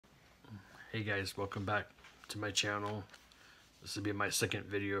Hey guys, welcome back to my channel. This will be my second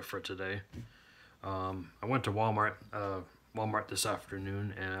video for today. I went to Walmart this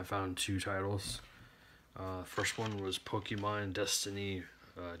afternoon and I found two titles. First one was Pokemon Destiny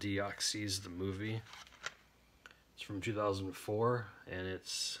Deoxys, the movie. It's from 2004 and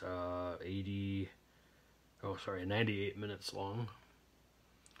it's 98 minutes long.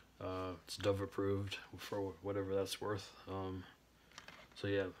 It's Dove approved for whatever that's worth. So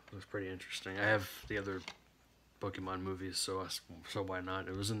yeah, it was pretty interesting. I have the other Pokemon movies, so why not?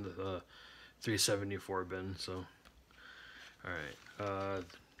 It was in the 374 bin, so. Alright,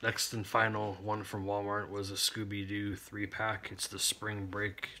 next and final one from Walmart was a Scooby-Doo 3-pack. It's the Spring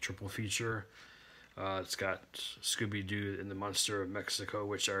Break triple feature. It's got Scooby-Doo and the Monster of Mexico,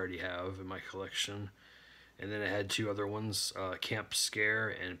 which I already have in my collection. And then I had two other ones, Camp Scare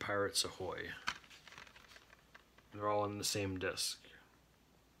and Pirates Ahoy. They're all in the same disc.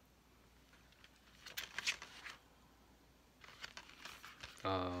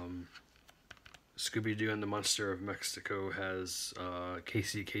 Scooby-Doo and the Monster of Mexico has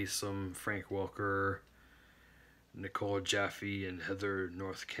Casey Kasem, Frank Welker, Nicole Jaffe, and Heather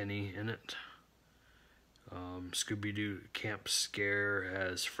North Kenny in it. Scooby-Doo Camp Scare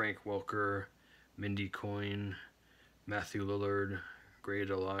has Frank Welker, Mindy Coyne, Matthew Lillard, Gray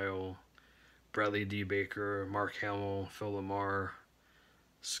Delisle, Bradley D. Baker, Mark Hamill, Phil Lamar,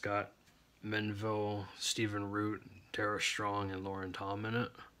 Scott Menville, Stephen Root, Tara Strong, and Lauren Tom in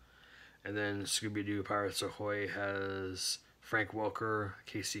it. And then Scooby-Doo Pirates Ahoy has Frank Welker,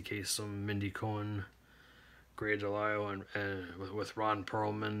 Casey Kasem, Mindy Cohn, Gray Delisle, and with Ron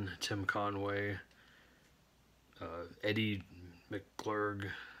Perlman, Tim Conway, Eddie McClurg,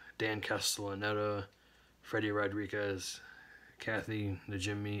 Dan Castellaneta, Freddie Rodriguez, Kathy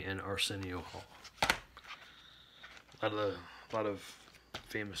Najimy, and Arsenio Hall. A lot of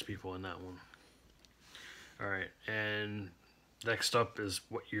famous people in that one. Alright, and next up is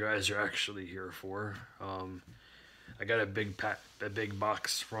what you guys are actually here for. I got a big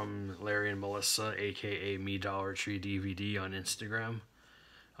box from Larry and Melissa, aka mi.dollartreedvd on Instagram.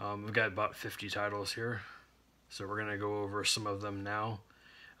 We've got about 50 titles here, so we're gonna go over some of them now.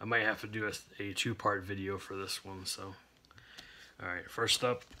 I might have to do a two-part video for this one. So, all right. First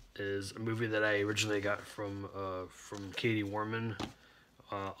up is a movie that I originally got from Katie Warman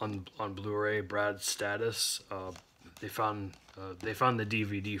on Blu-ray. Brad Status. They found the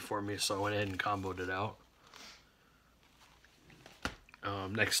DVD for me, so I went ahead and comboed it out.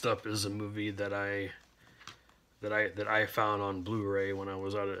 Next up is a movie that I found on Blu-ray when I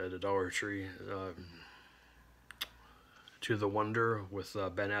was out at a Dollar Tree. To the Wonder with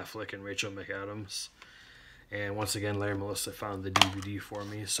Ben Affleck and Rachel McAdams. And once again, Larry and Melissa found the DVD for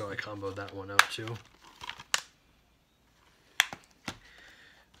me, so I comboed that one out too.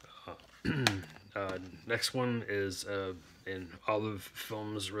 Next one is an Olive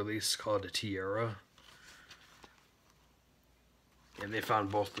Films release called Tierra. And they found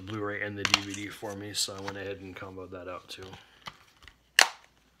both the Blu-ray and the DVD for me, so I went ahead and comboed that out too.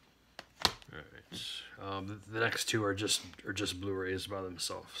 Alright, the next two are just Blu-rays by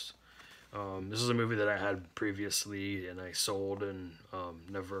themselves. This is a movie that I had previously and I sold and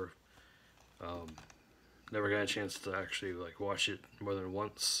never got a chance to actually watch it more than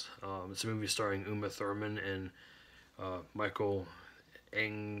once. It's a movie starring Uma Thurman and Michael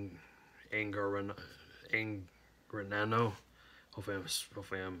Angarano.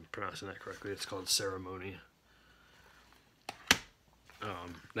 Hopefully I'm pronouncing that correctly. It's called Ceremony.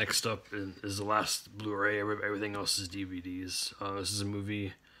 Next up is the last Blu-ray. Everything else is DVDs. This is a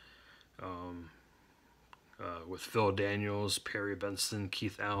movie with Phil Daniels, Perry Benson,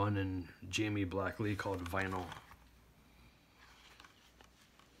 Keith Allen, and Jamie Blackley called Vinyl.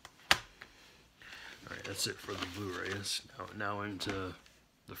 Alright, that's it for the Blu-rays. Now into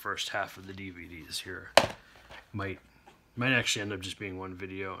the first half of the DVDs here. Might actually end up just being one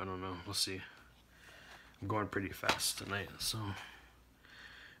video. I don't know. We'll see. I'm going pretty fast tonight, so...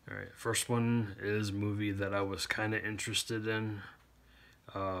 Alright, first one is a movie that I was kind of interested in.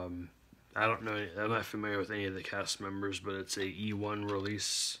 I don't know, I'm not familiar with any of the cast members, but it's a E1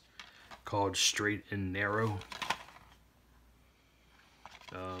 release called Straight and Narrow.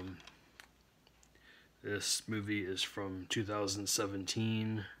 This movie is from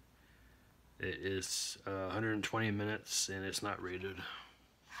 2017. It is 120 minutes and it's not rated.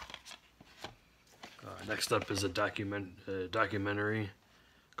 Next up is a documentary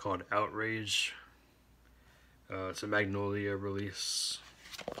called Outrage. It's a Magnolia release.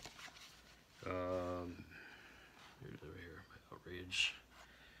 Here's over here, Outrage.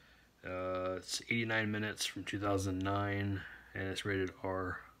 It's 89 minutes from 2009, and it's rated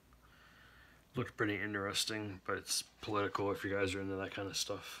R. Looked pretty interesting, but it's political if you guys are into that kind of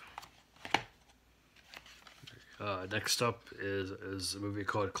stuff. Next up is a movie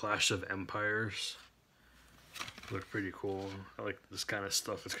called Clash of Empires. Looked pretty cool. I like this kind of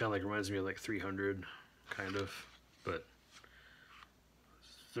stuff. It's kind of like reminds me of like 300, kind of, but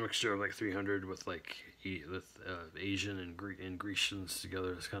it's a mixture of like 300 with like Asian and Grecians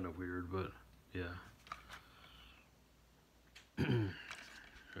together. It's kind of weird, but yeah.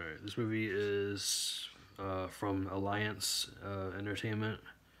 Alright, this movie is from Alliance Entertainment.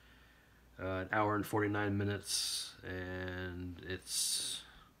 An hour and 49 minutes, and it's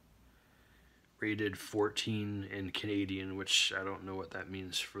rated 14 in Canadian, which I don't know what that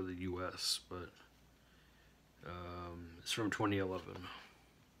means for the US, but it's from 2011.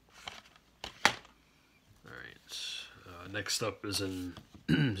 Alright, next up is an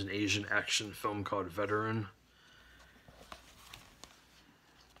Asian action film called Veteran.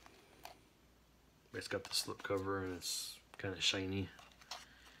 It's got the slipcover and it's kind of shiny.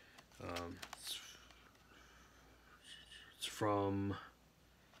 It's from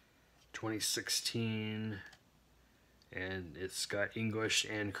 2016, and it's got English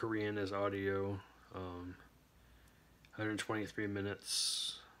and Korean as audio. 123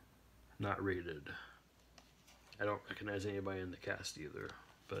 minutes, not rated. I don't recognize anybody in the cast either,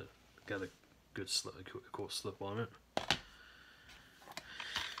 but got a good cool slip on it.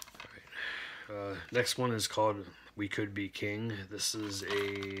 Next one is called We Could Be King. This is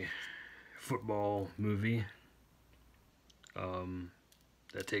a football movie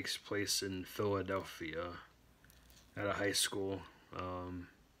that takes place in Philadelphia at a high school. I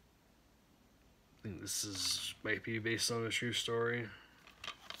think this might be based on a true story.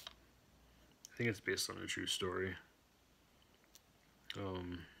 I think it's based on a true story.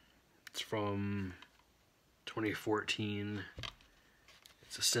 It's from 2014.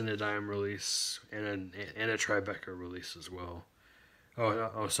 It's a Cinedime release and a Tribeca release as well.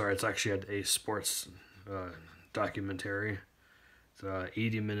 Oh, sorry. It's actually a sports documentary. It's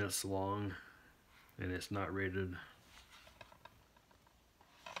 80 minutes long, and it's not rated.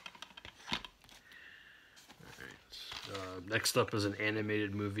 Alright. Next up is an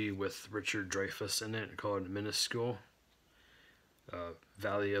animated movie with Richard Dreyfuss in it called Minuscule.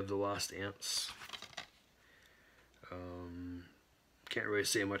 Valley of the Lost Ants. Can't really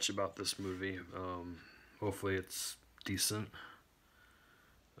say much about this movie. Hopefully it's decent.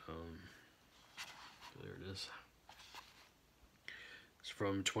 There it is. It's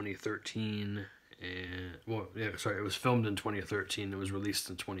from 2013, and well, yeah, sorry, it was filmed in 2013. It was released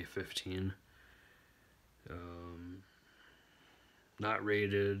in 2015. Not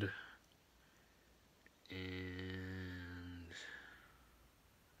rated, and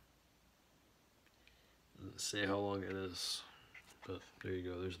doesn't say how long it is. But there you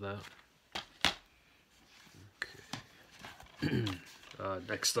go, there's that. Okay.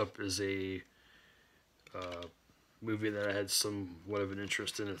 Next up is a movie that I had somewhat of an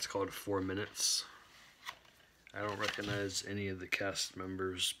interest in. It's called 4 Minutes. I don't recognize any of the cast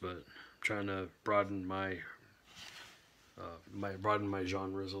members, but I'm trying to broaden my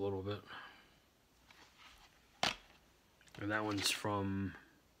genres a little bit. And that one's from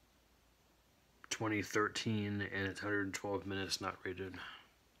 2013, and it's 112 minutes, not rated.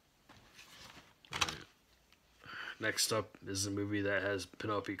 Right. Next up is a movie that has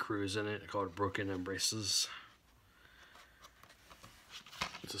Penelope Cruz in it called Broken Embraces.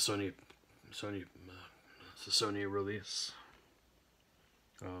 It's a Sony release.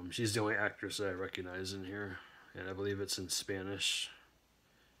 She's the only actress that I recognize in here, and I believe it's in Spanish.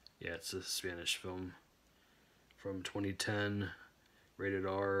 Yeah, it's a Spanish film from 2010, rated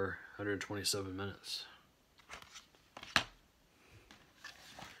R, 127 minutes.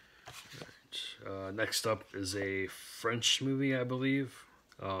 Right. Next up is a French movie, I believe.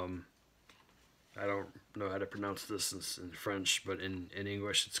 I don't know how to pronounce this in French, but in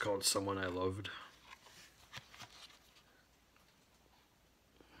English it's called Someone I Loved.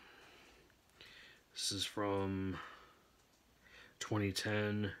 This is from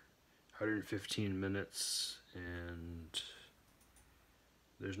 2010, 115 minutes, and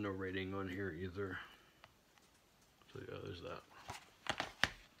there's no rating on here either. So yeah, there's that. Okay.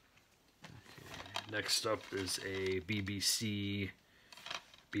 Next up is a BBC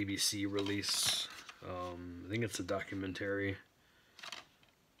release. I think it's a documentary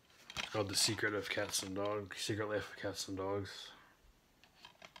called The Secret Life of Cats and Dogs.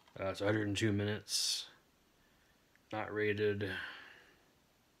 It's 102 minutes. Not rated. There's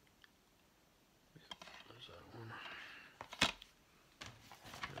that one.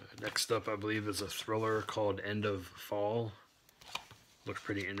 Next up, I believe, is a thriller called End of Fall. Looked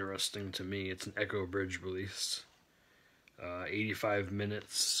pretty interesting to me. It's an Echo Bridge release. 85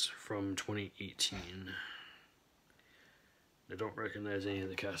 minutes from 2018. I don't recognize any of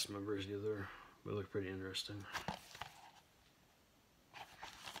the cast members either, but look pretty interesting.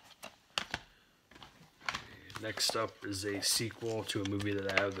 Next up is a sequel to a movie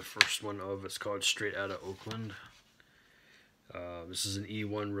that I have the first one of. It's called Straight Outta Oakland. This is an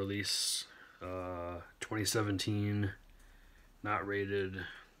E1 release, 2017, not rated.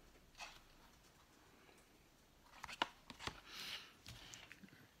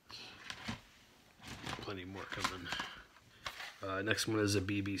 Plenty more coming. Next one is a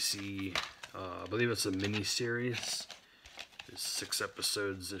BBC, I believe it's a mini-series. There's 6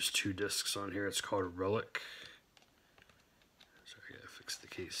 episodes, there's 2 discs on here. It's called Relic. Sorry, I gotta fix the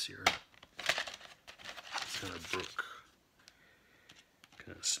case here. It's kind of broke.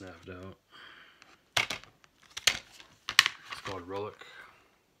 Kind of snapped out. It's called Relic.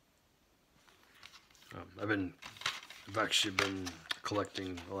 I've actually been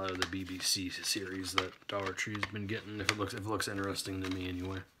collecting a lot of the BBC series that Dollar Tree's been getting. If it looks interesting to me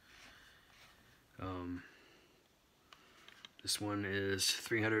anyway. This one is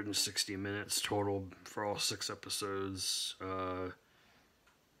 360 minutes total for all 6 episodes. There's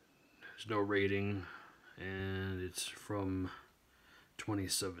no rating, and it's from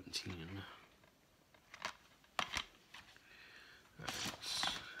 2017.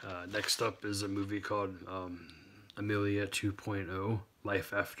 Next up is a movie called Amelia 2.0,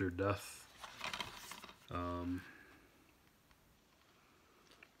 Life After Death.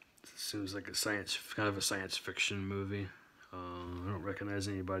 Seems like kind of a science fiction movie. I don't recognize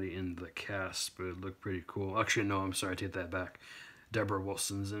anybody in the cast, but it looked pretty cool. Actually, no, I'm sorry, I take that back. Deborah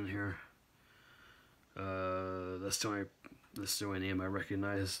Wilson's in here. That's the only name I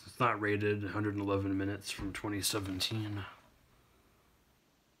recognize. It's not rated. 111 minutes from 2017.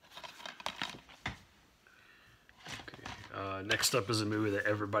 Okay. Next up is a movie that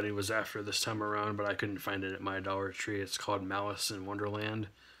everybody was after this time around, but I couldn't find it at my Dollar Tree. It's called Malice in Wonderland,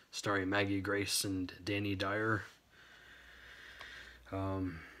 starring Maggie Grace and Danny Dyer.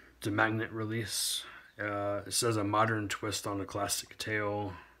 It's a magnet release. It says a modern twist on a classic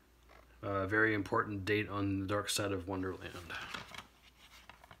tale. Very important date on the dark side of Wonderland.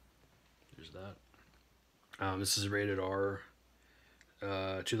 There's that. This is rated R.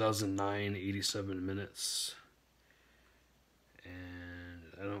 2009, 87 minutes. And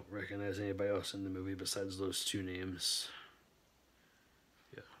I don't recognize anybody else in the movie besides those 2 names.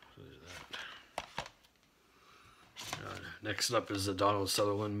 Yeah, so there's that. Next up is a Donald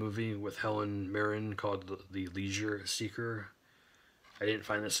Sutherland movie with Helen Mirren called The Leisure Seeker. I didn't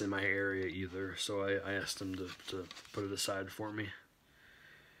find this in my area either, so I asked them to put it aside for me.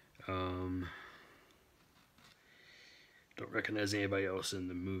 Don't recognize anybody else in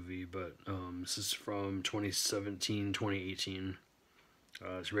the movie, but this is from 2017, 2018.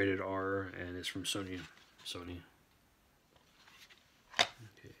 It's rated R, and it's from Sony.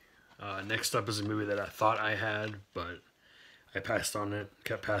 Okay. Next up is a movie that I thought I had, but I passed on it,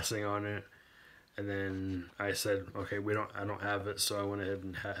 kept passing on it, and then I said, okay, I don't have it, so I went ahead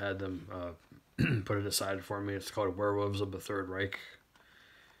and had them put it aside for me. It's called Werewolves of the Third Reich.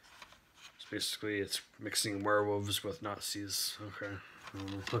 Basically, it's mixing werewolves with Nazis. Okay,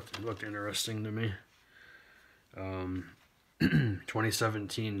 it looked interesting to me.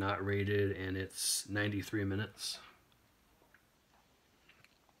 2017, not rated, and it's 93 minutes.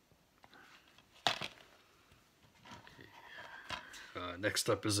 Next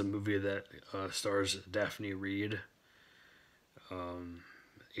up is a movie that stars Daphne Reed,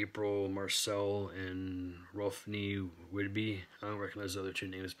 April Marcel, and Rolfney Whidbey. I don't recognize the other 2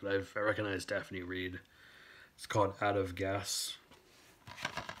 names, but I recognize Daphne Reed. It's called Out of Gas.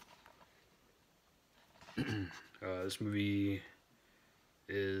 This movie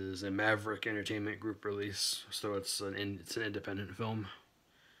is a Maverick Entertainment Group release, so it's an independent film.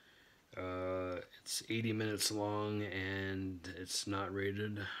 It's 80 minutes long, and it's not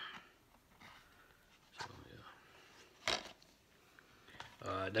rated. So,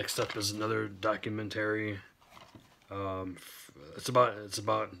 yeah. Next up is another documentary. It's about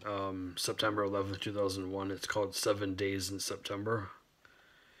September 11th, 2001. It's called 7 Days in September.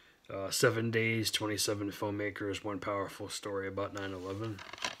 7 days, 27 filmmakers, one powerful story about 9/11.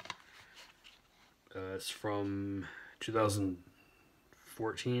 It's from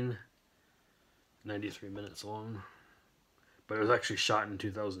 2014. 93 minutes long, but it was actually shot in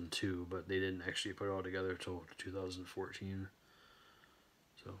 2002, but they didn't actually put it all together until 2014.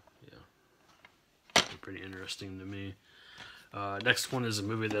 So yeah, pretty interesting to me. Next one is a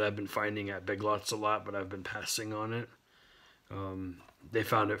movie that I've been finding at Big Lots a lot, but I've been passing on it. They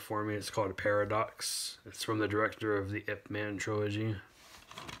found it for me. It's called Paradox. It's from the director of the Ip Man trilogy.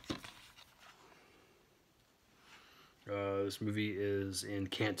 This movie is in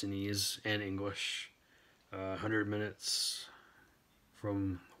Cantonese and English. 100 minutes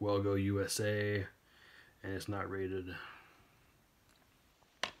from Wellgo USA, and it's not rated.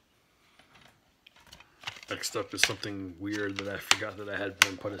 Next up is something weird that I forgot that I had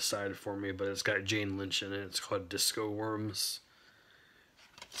been put aside for me, but it's got Jane Lynch in it. It's called Disco Worms.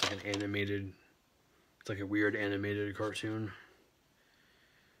 It's like an animated, it's like a weird animated cartoon.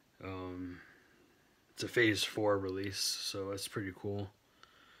 It's a Phase 4 release, so that's pretty cool.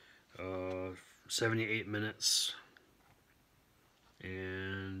 78 minutes,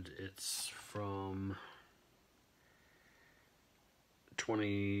 and it's from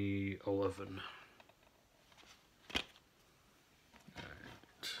 2011.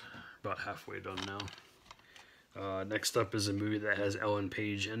 About halfway done now. Next up is a movie that has Ellen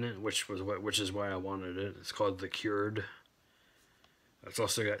Page in it, which is why I wanted it. It's called The Cured. It's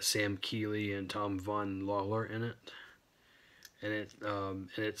also got Sam Keeley and Tom Von Lawler in it, and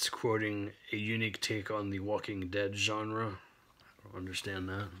it's quoting a unique take on the Walking Dead genre. I don't understand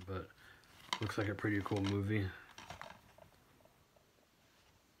that, but looks like a pretty cool movie.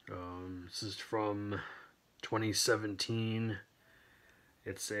 This is from 2017.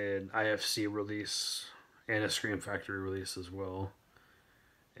 It's an IFC release and a Scream Factory release as well.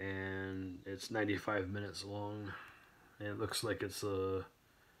 And it's 95 minutes long. And it looks like it's a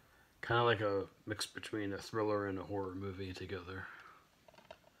kind of like a mix between a thriller and a horror movie together.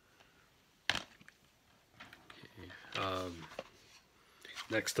 Okay.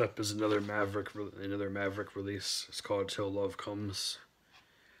 Next up is another Maverick release. It's called Till Love Comes.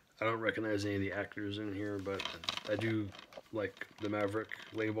 I don't recognize any of the actors in here, but I do like the Maverick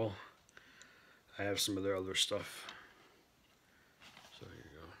label. I have some of their other stuff. So here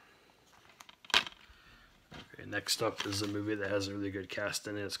you go. Okay, next up is a movie that has a really good cast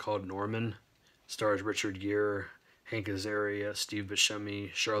in it. It's called Norman. It stars Richard Gere, Hank Azaria, Steve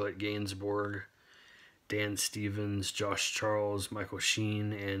Buscemi, Charlotte Gainsbourg, Dan Stevens, Josh Charles, Michael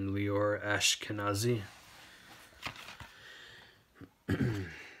Sheen, and Lior Ashkenazi.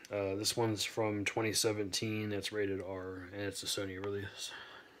 This one's from 2017. It's rated R, and it's a Sony release.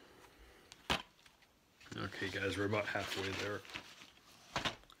 Okay, guys, we're about halfway there.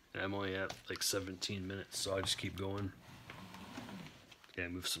 And I'm only at like 17 minutes, so I'll just keep going. Yeah,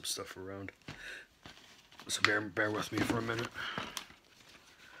 move some stuff around. So bear with me for a minute.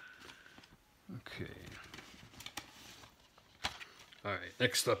 Okay. All right.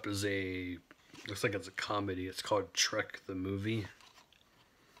 Next up is looks like it's a comedy. It's called Trek the Movie.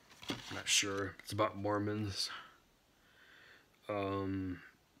 I'm not sure. It's about Mormons.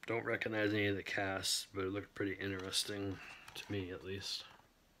 Don't recognize any of the cast, but it looked pretty interesting to me, at least.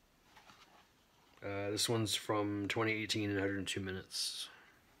 This one's from 2018 and 102 minutes.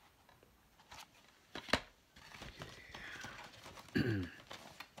 Okay.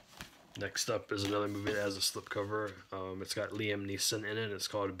 Next up is another movie that has a slipcover. It's got Liam Neeson in it. It's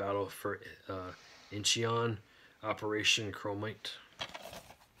called Battle for Incheon, Operation Chromite.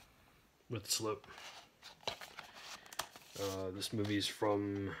 With slip. This movie's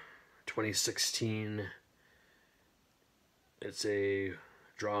from 2016. It's a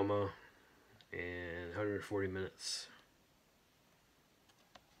drama and 140 minutes.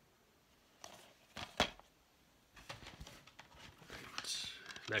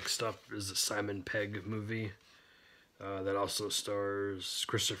 Next up is a Simon Pegg movie that also stars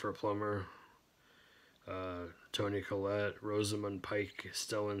Christopher Plummer, Toni Collette, Rosamund Pike,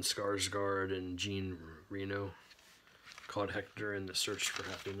 Stellan Skarsgård, and Jean Reno, called Hector and the Search for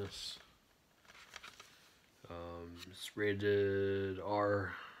Happiness. It's rated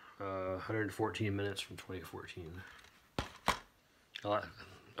R, 114 minutes from 2014. I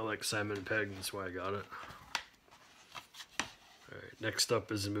like Simon Pegg, that's why I got it. Alright, next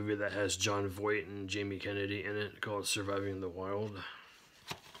up is a movie that has John Voight and Jamie Kennedy in it called Surviving the Wild.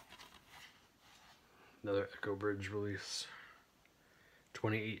 Another Echo Bridge release.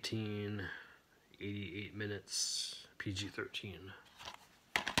 2018, 88 minutes, PG-13.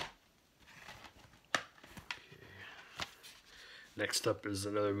 Okay. Next up is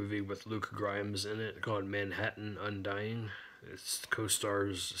another movie with Luke Grimes in it called Manhattan Undying. It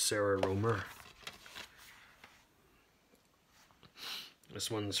co-stars Sarah Romer. This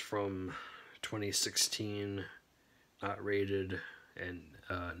one's from 2016, not rated, and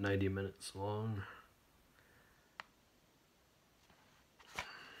 90 minutes long.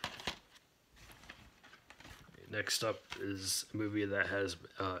 Next up is a movie that has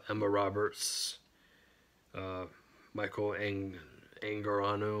Emma Roberts, Michael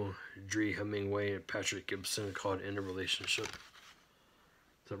Angarano, Dree Hemingway, and Patrick Gibson, called In a Relationship.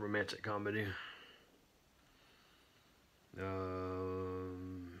 It's a romantic comedy. I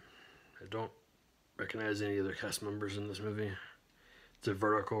don't recognize any other cast members in this movie. It's a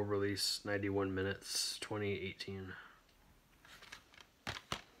vertical release, 91 minutes, 2018.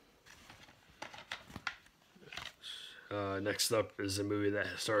 Next up is a movie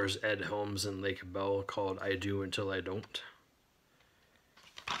that stars Ed Helms and Lake Bell called I Do Until I Don't.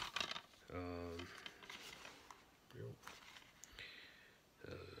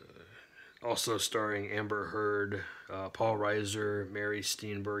 Also starring Amber Heard, Paul Reiser, Mary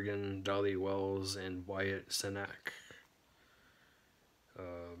Steenburgen, Dolly Wells, and Wyatt Cenac.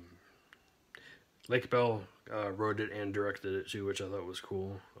 Lake Bell wrote it and directed it too, which I thought was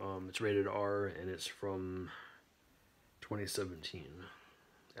cool. It's rated R and it's from 2017.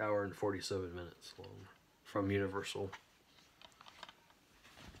 Hour and 47 minutes long. From Universal.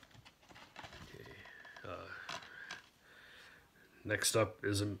 Okay. Next up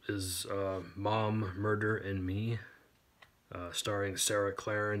is Mom, Murder, and Me, starring Sarah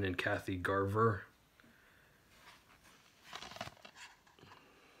Claren and Kathy Garver.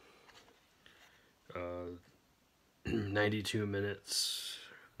 92 minutes,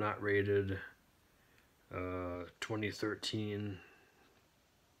 not rated, 2013,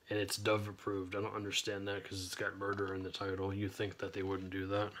 and it's Dove approved. I don't understand that because it's got murder in the title. You'd think that they wouldn't do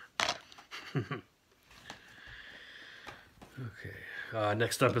that. Okay.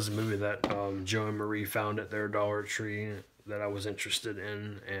 Next up is a movie that Joe and Marie found at their Dollar Tree that I was interested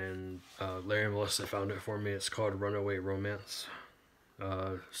in, and Larry and Melissa found it for me. It's called Runaway Romance,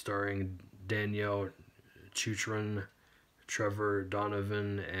 starring Danielle Chutran, Trevor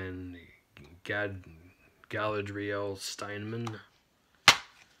Donovan, and Galadriel Steinman.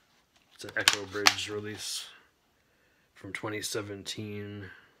 It's an Echo Bridge release from 2017,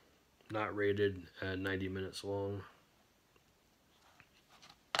 not rated, 90 minutes long.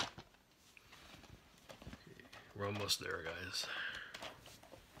 We're almost there, guys.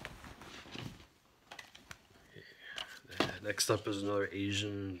 Okay. Next up is another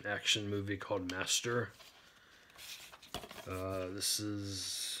Asian action movie called Master. This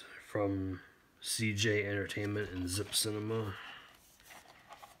is from CJ Entertainment and Zip Cinema.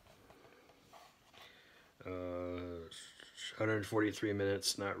 143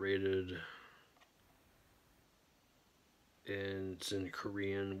 minutes, not rated, and it's in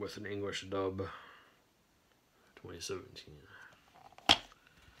Korean with an English dub. 2017.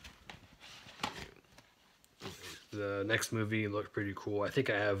 The next movie looked pretty cool. I think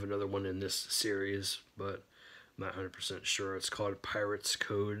I have another one in this series, but I'm not 100% sure. It's called Pirates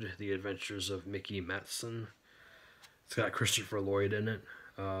Code: The Adventures of Mickey Matson. It's got Christopher Lloyd in it,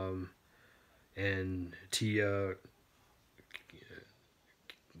 and Tia.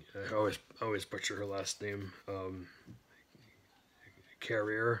 I always butcher her last name.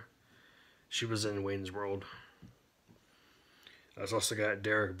 Carrier. She was in Wayne's World. It's also got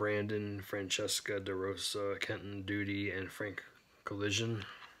Derek Brandon, Francesca DeRosa, Kenton Duty, and Frank Collision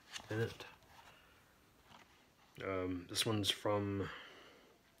in it. This one's from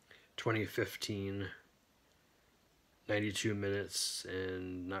 2015, 92 minutes,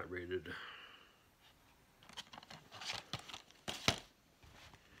 and not rated.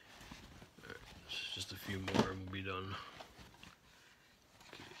 Alright, just a few more and we'll be done.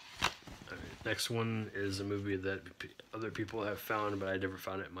 Next one is a movie that other people have found, but I never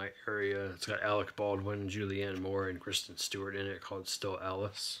found it in my area. It's got Alec Baldwin, Julianne Moore, and Kristen Stewart in it, called Still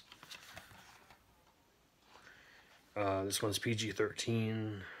Alice. This one's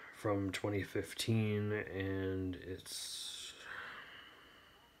PG-13 from 2015, and it's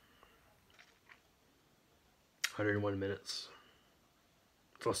 101 minutes.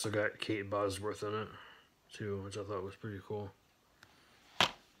 It's also got Kate Bosworth in it, too, which I thought was pretty cool.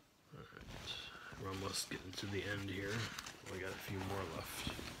 We're almost getting to the end here. We got a few more left.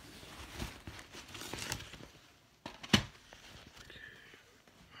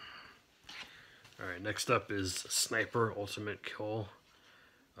 Alright, next up is Sniper Ultimate Kill.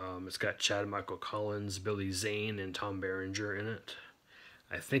 It's got Chad Michael Collins, Billy Zane, and Tom Berenger in it.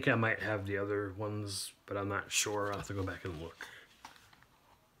 I think I might have the other ones, but I'm not sure. I'll have to go back and look.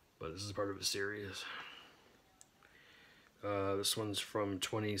 But this is part of a series. This one's from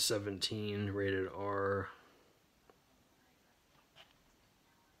 2017, rated R,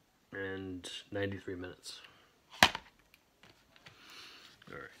 and 93 minutes.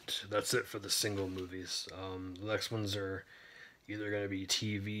 Alright, that's it for the single movies. The next ones are either going to be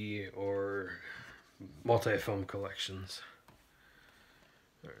TV or multi-film collections.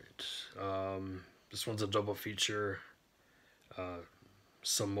 Alright, This one's a double feature.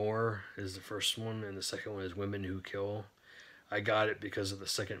 Some More is the first one, and the second one is Women Who Kill. I got it because of the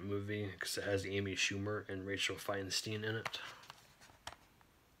second movie, because it has Amy Schumer and Rachel Feinstein in it.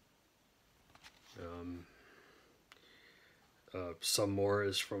 Some More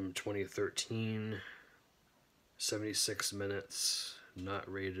is from 2013, 76 minutes,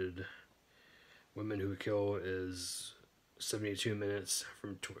 not rated. Women Who Kill is 72 minutes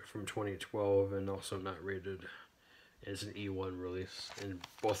from 2012 and also not rated. It's an E1 release, and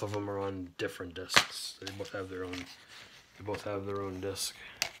both of them are on different discs. They both have their own. They both have their own disc,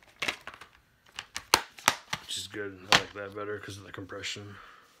 which is good. I like that better because of the compression.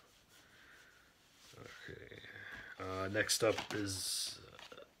 Okay. Next up is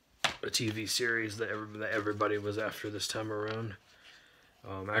a TV series that everybody was after this time around.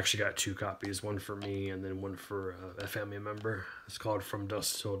 I actually got 2 copies, one for me and then one for a family member. It's called From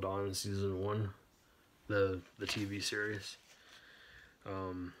Dusk Till Dawn, Season 1, the TV series.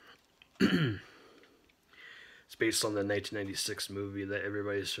 It's based on the 1996 movie that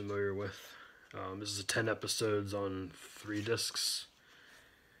everybody's familiar with. This is 10 episodes on 3 discs,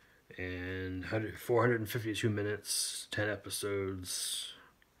 and 452 minutes, 10 episodes,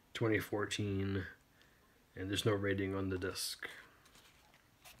 2014, and there's no rating on the disc.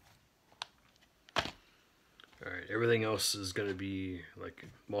 Alright, everything else is going to be like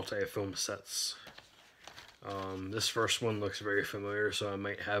multi-film sets. This first one looks very familiar, so I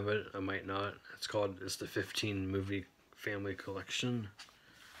might have it, I might not. It's the 15 movie family collection.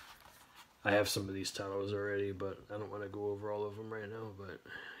 I have some of these titles already, but I don't want to go over all of them right now, but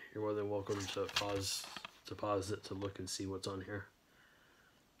you're more than welcome to pause it to look and see what's on here.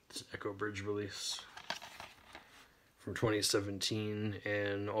 It's an Echo Bridge release from 2017,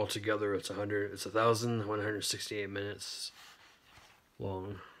 and altogether it's 1,168 minutes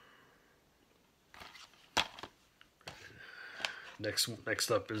long.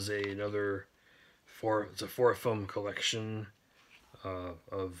 Next up is another it's a 4-film collection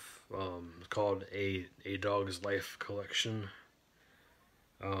called A Dog's Life collection.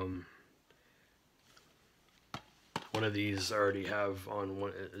 One of these I already have on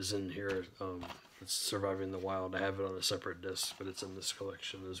one, is in here. It's Surviving the Wild. I have it on a separate disc, but it's in this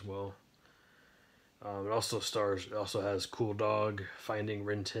collection as well. It also has Cool Dog, Finding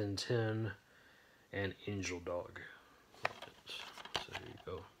Rin Tin Tin, and Angel Dog. So there you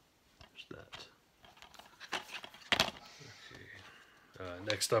go. There's that. Okay.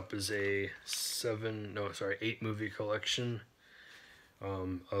 Next up is a 8 movie collection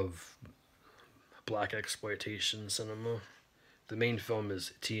of black exploitation cinema. The main film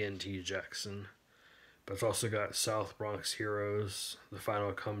is TNT Jackson, but it's also got South Bronx Heroes, The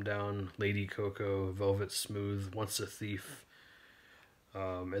Final Come Down, Lady Coco, Velvet Smooth, Once a Thief,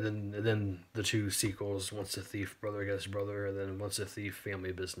 and then the 2 sequels, Once a Thief, Brother Against Brother, and then Once a Thief,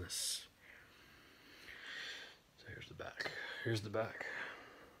 Family Business. So here's the back. Here's the back.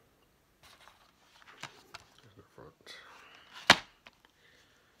 Here's the front.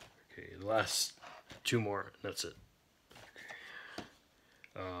 Okay, the last 2 more, and that's it.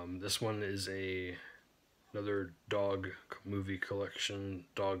 Okay. This one is another dog movie collection,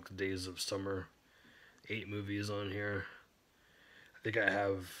 Dog Days of Summer. 8 movies on here. I think I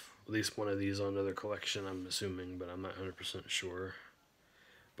have at least one of these on another collection, I'm assuming, but I'm not 100% sure.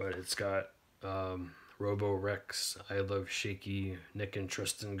 But it's got Robo Rex, I Love Shaky, Nick and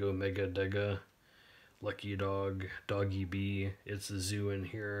Tristan Go Mega Dega, Lucky Dog, Doggy B, It's a Zoo in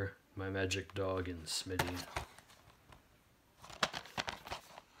Here, My Magic Dog, and Smitty.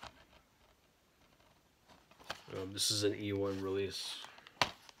 This is an E1 release.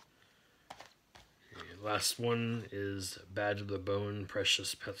 Okay, last one is Bad to the Bone,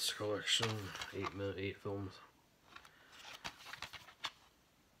 Precious Pets collection, 8 films.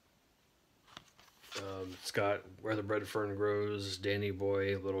 It's got Where the Bread Fern Grows, Danny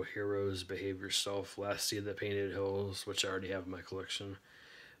Boy, Little Heroes, Behave Yourself, Last Sea of the Painted Hills, which I already have in my collection,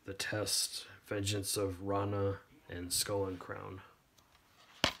 The Test, Vengeance of Rana, and Skull and Crown.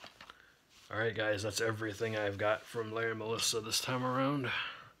 Alright guys, that's everything I've got from Larry and Melissa this time around.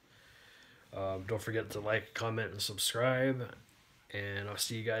 Don't forget to like, comment, and subscribe, and I'll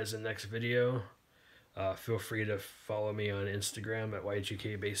see you guys in the next video. Feel free to follow me on Instagram at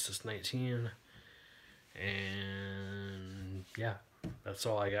Y2KBasis19. And yeah, that's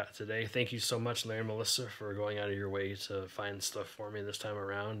all I got today. Thank you so much, Larry and Melissa, for going out of your way to find stuff for me this time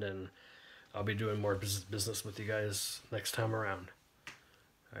around, and I'll be doing more business with you guys next time around.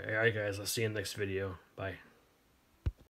 Alright guys, I'll see you in the next video. Bye.